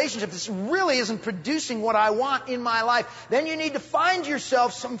good relationship, this really isn't producing what I want in my life, then you need to find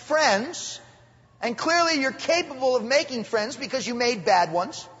yourself some friends, and clearly you're capable of making friends because you made bad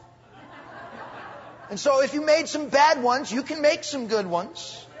ones. And so if you made some bad ones, you can make some good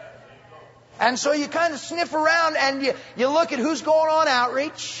ones. And so you kind of sniff around and you look at who's going on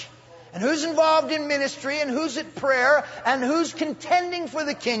outreach, and who's involved in ministry, and who's at prayer, and who's contending for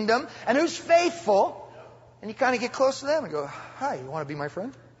the kingdom, and who's faithful. And you kind of get close to them and go, hi, you want to be my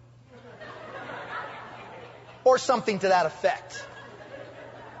friend? Or something to that effect.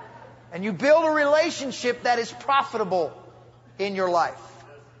 And you build a relationship that is profitable in your life.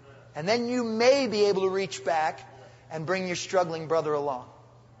 And then you may be able to reach back and bring your struggling brother along.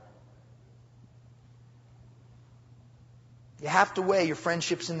 You have to weigh your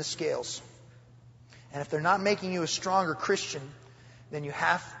friendships in the scales. And if they're not making you a stronger Christian, then you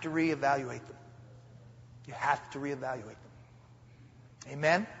have to reevaluate them. You have to reevaluate them.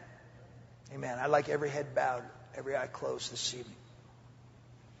 Amen? Amen. I'd like every head bowed, every eye closed this evening.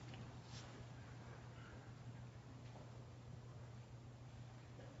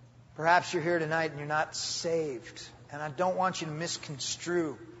 Perhaps you're here tonight and you're not saved. And I don't want you to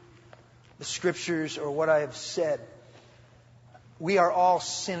misconstrue the Scriptures or what I have said. We are all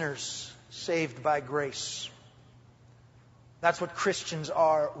sinners saved by grace. That's what Christians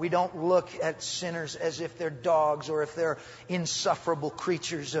are. We don't look at sinners as if they're dogs or if they're insufferable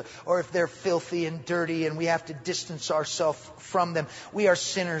creatures or if they're filthy and dirty and we have to distance ourselves from them. We are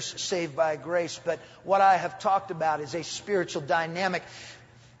sinners saved by grace. But what I have talked about is a spiritual dynamic.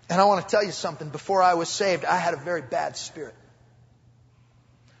 And I want to tell you something. Before I was saved, I had a very bad spirit.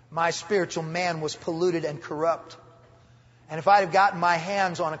 My spiritual man was polluted and corrupt. And if I'd have gotten my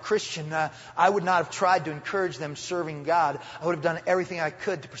hands on a Christian, I would not have tried to encourage them serving God. I would have done everything I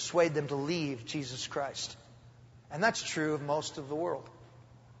could to persuade them to leave Jesus Christ. And that's true of most of the world.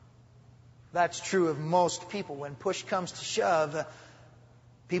 That's true of most people. When push comes to shove,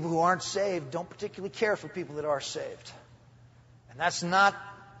 people who aren't saved don't particularly care for people that are saved. And that's not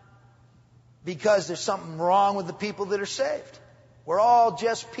because there's something wrong with the people that are saved. We're all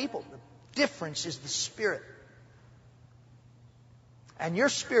just people. The difference is the Spirit. And your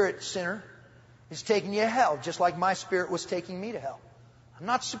spirit, sinner, is taking you to hell, just like my spirit was taking me to hell. I'm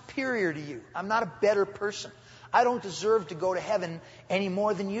not superior to you. I'm not a better person. I don't deserve to go to heaven any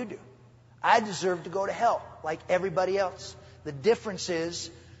more than you do. I deserve to go to hell, like everybody else. The difference is,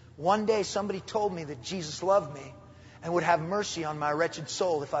 one day somebody told me that Jesus loved me and would have mercy on my wretched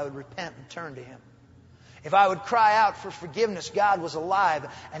soul if I would repent and turn to Him. If I would cry out for forgiveness, God was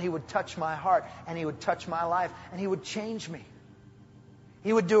alive and He would touch my heart and He would touch my life and He would change me.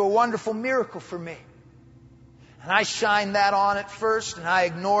 He would do a wonderful miracle for me. And I shined that on at first, and I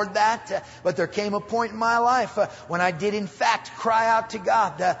ignored that. But there came a point in my life when I did, in fact, cry out to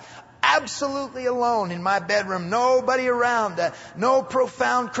God. Absolutely alone in my bedroom, nobody around, no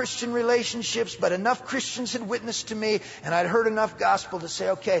profound Christian relationships, but enough Christians had witnessed to me, and I'd heard enough gospel to say,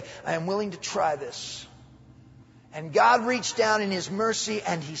 okay, I am willing to try this. And God reached down in His mercy,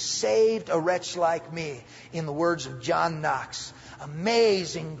 and He saved a wretch like me, in the words of John Knox.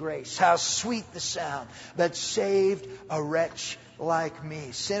 Amazing grace, how sweet the sound that saved a wretch like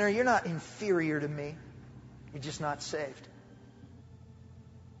me. Sinner, you're not inferior to me. You're just not saved.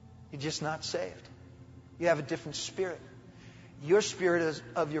 You're just not saved. You have a different spirit. Your spirit is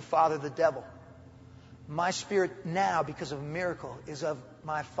of your father, the devil. My spirit now, because of a miracle, is of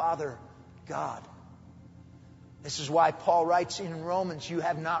my Father, God. This is why Paul writes in Romans, you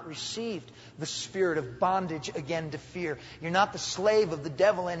have not received the spirit of bondage again to fear. You're not the slave of the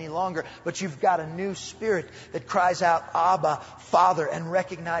devil any longer, but you've got a new spirit that cries out, Abba, Father, and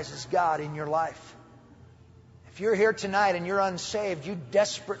recognizes God in your life. If you're here tonight and you're unsaved, you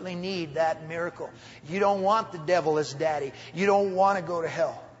desperately need that miracle. You don't want the devil as daddy. You don't want to go to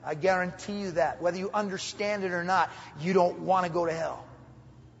hell. I guarantee you that. Whether you understand it or not, you don't want to go to hell.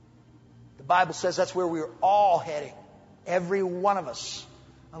 The Bible says that's where we're all heading. Every one of us.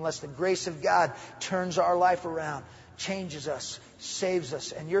 Unless the grace of God turns our life around, changes us, saves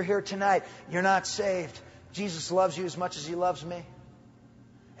us. And you're here tonight, you're not saved. Jesus loves you as much as He loves me.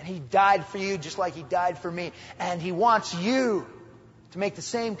 And He died for you just like He died for me. And He wants you to make the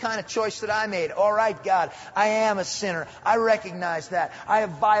same kind of choice that I made. All right, God, I am a sinner. I recognize that. I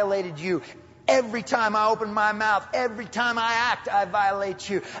have violated you. Every time I open my mouth, every time I act, I violate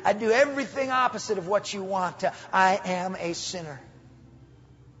you. I do everything opposite of what you want. I am a sinner.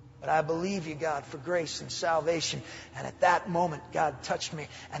 But I believe you, God, for grace and salvation. And at that moment, God touched me.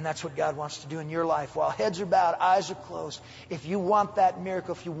 And that's what God wants to do in your life. While heads are bowed, eyes are closed. If you want that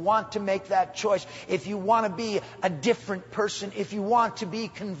miracle, if you want to make that choice, if you want to be a different person, if you want to be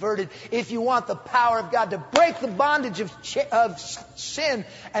converted, if you want the power of God to break the bondage of sin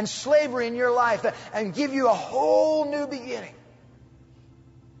and slavery in your life and give you a whole new beginning,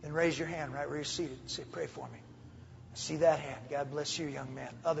 then raise your hand right where you're seated and say, pray for me. See that hand. God bless you, young man.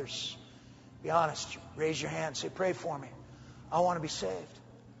 Others, be honest. Raise your hand. Say, pray for me. I want to be saved.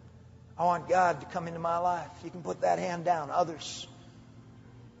 I want God to come into my life. You can put that hand down. Others,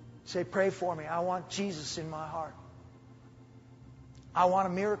 say, pray for me. I want Jesus in my heart. I want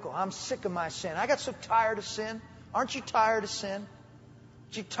a miracle. I'm sick of my sin. I got so tired of sin. Aren't you tired of sin?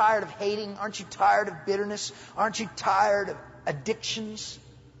 Aren't you tired of hating? Aren't you tired of bitterness? Aren't you tired of addictions?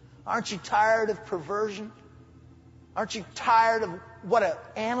 Aren't you tired of perversion? Aren't you tired of what an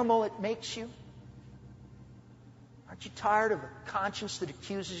animal it makes you? Aren't you tired of a conscience that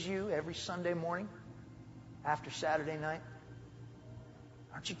accuses you every Sunday morning after Saturday night?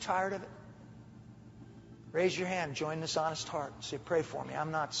 Aren't you tired of it? Raise your hand. Join this honest heart. Say, pray for me.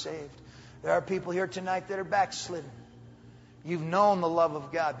 I'm not saved. There are people here tonight that are backslidden. You've known the love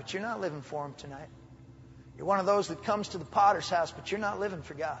of God, but you're not living for Him tonight. You're one of those that comes to the potter's house, but you're not living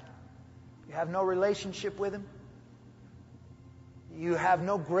for God. You have no relationship with Him. You have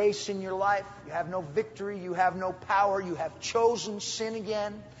no grace in your life. You have no victory. You have no power. You have chosen sin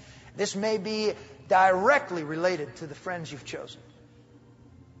again. This may be directly related to the friends you've chosen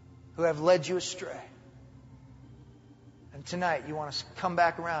who have led you astray. And tonight you want to come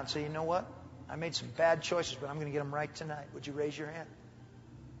back around and say, you know what? I made some bad choices, but I'm going to get them right tonight. Would you raise your hand?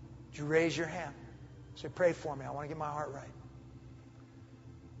 Would you raise your hand? Say, pray for me. I want to get my heart right.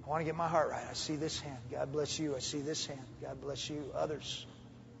 I want to get my heart right. I see this hand. God bless you. I see this hand. God bless you. Others.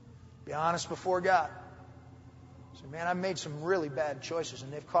 Be honest before God. Say, man, I've made some really bad choices,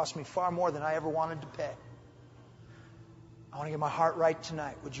 and they've cost me far more than I ever wanted to pay. I want to get my heart right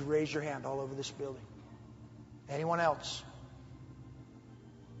tonight. Would you raise your hand all over this building? Anyone else?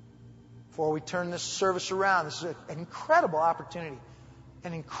 Before we turn this service around, this is an incredible opportunity.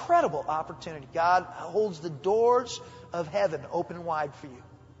 An incredible opportunity. God holds the doors of heaven open wide for you.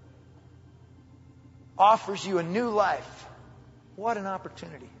 Offers you a new life. What an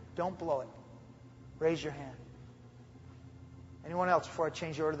opportunity. Don't blow it. Raise your hand. Anyone else before I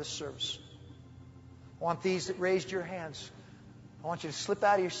change the order of this service? I want these that raised your hands. I want you to slip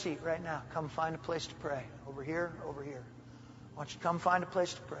out of your seat right now. Come find a place to pray. Over here, over here. I want you to come find a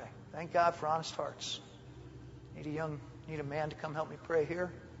place to pray. Thank God for honest hearts. Need a man to come help me pray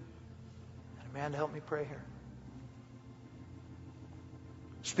here. And a man to help me pray here.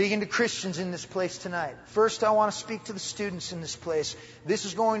 Speaking to Christians in this place tonight. First, I want to speak to the students in this place. This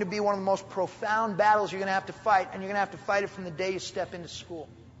is going to be one of the most profound battles you're going to have to fight, and you're going to have to fight it from the day you step into school.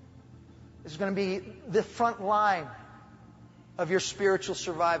 This is going to be the front line of your spiritual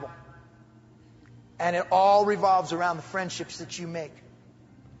survival. And it all revolves around the friendships that you make.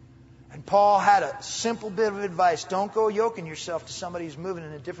 And Paul had a simple bit of advice. Don't go yoking yourself to somebody who's moving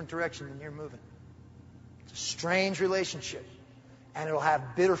in a different direction than you're moving. It's a strange relationship. And it'll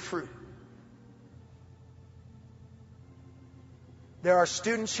have bitter fruit. There are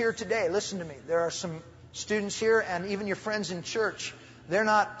students here today, listen to me. There are some students here, and even your friends in church, they're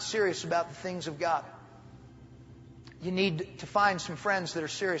not serious about the things of God. You need to find some friends that are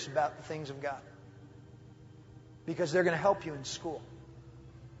serious about the things of God. Because they're going to help you in school.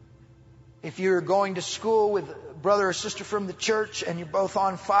 If you're going to school with a brother or sister from the church and you're both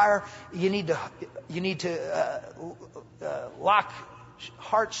on fire, you need to lock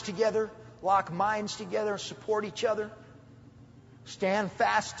hearts together, lock minds together, support each other, stand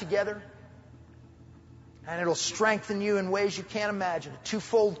fast together, and it'll strengthen you in ways you can't imagine. A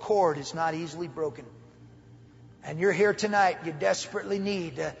twofold cord is not easily broken. And you're here tonight. You desperately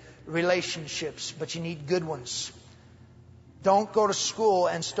need relationships, but you need good ones. Don't go to school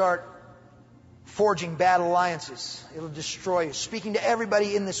and start forging bad alliances. It'll destroy you. Speaking to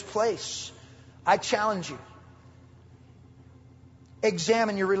everybody in this place, I challenge you.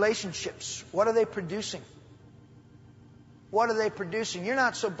 Examine your relationships. What are they producing? What are they producing? You're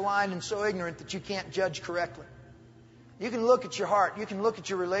not so blind and so ignorant that you can't judge correctly. You can look at your heart. You can look at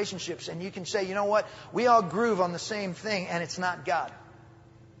your relationships and you can say, you know what? We all groove on the same thing and it's not God.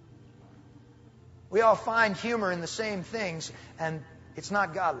 We all find humor in the same things and it's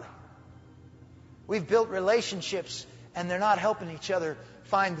not godly. We've built relationships and they're not helping each other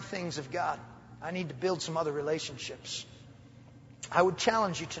find the things of God. I need to build some other relationships. I would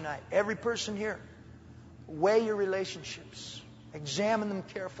challenge you tonight, every person here, weigh your relationships. Examine them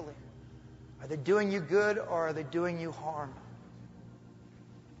carefully. Are they doing you good or are they doing you harm?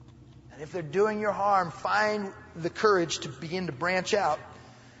 And if they're doing you harm, find the courage to begin to branch out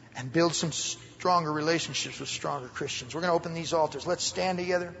and build some stronger relationships with stronger Christians. We're going to open these altars. Let's stand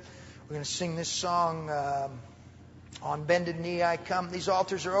together. We're going to sing this song, On Bended Knee I Come. These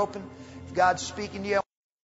altars are open. If God's speaking to you,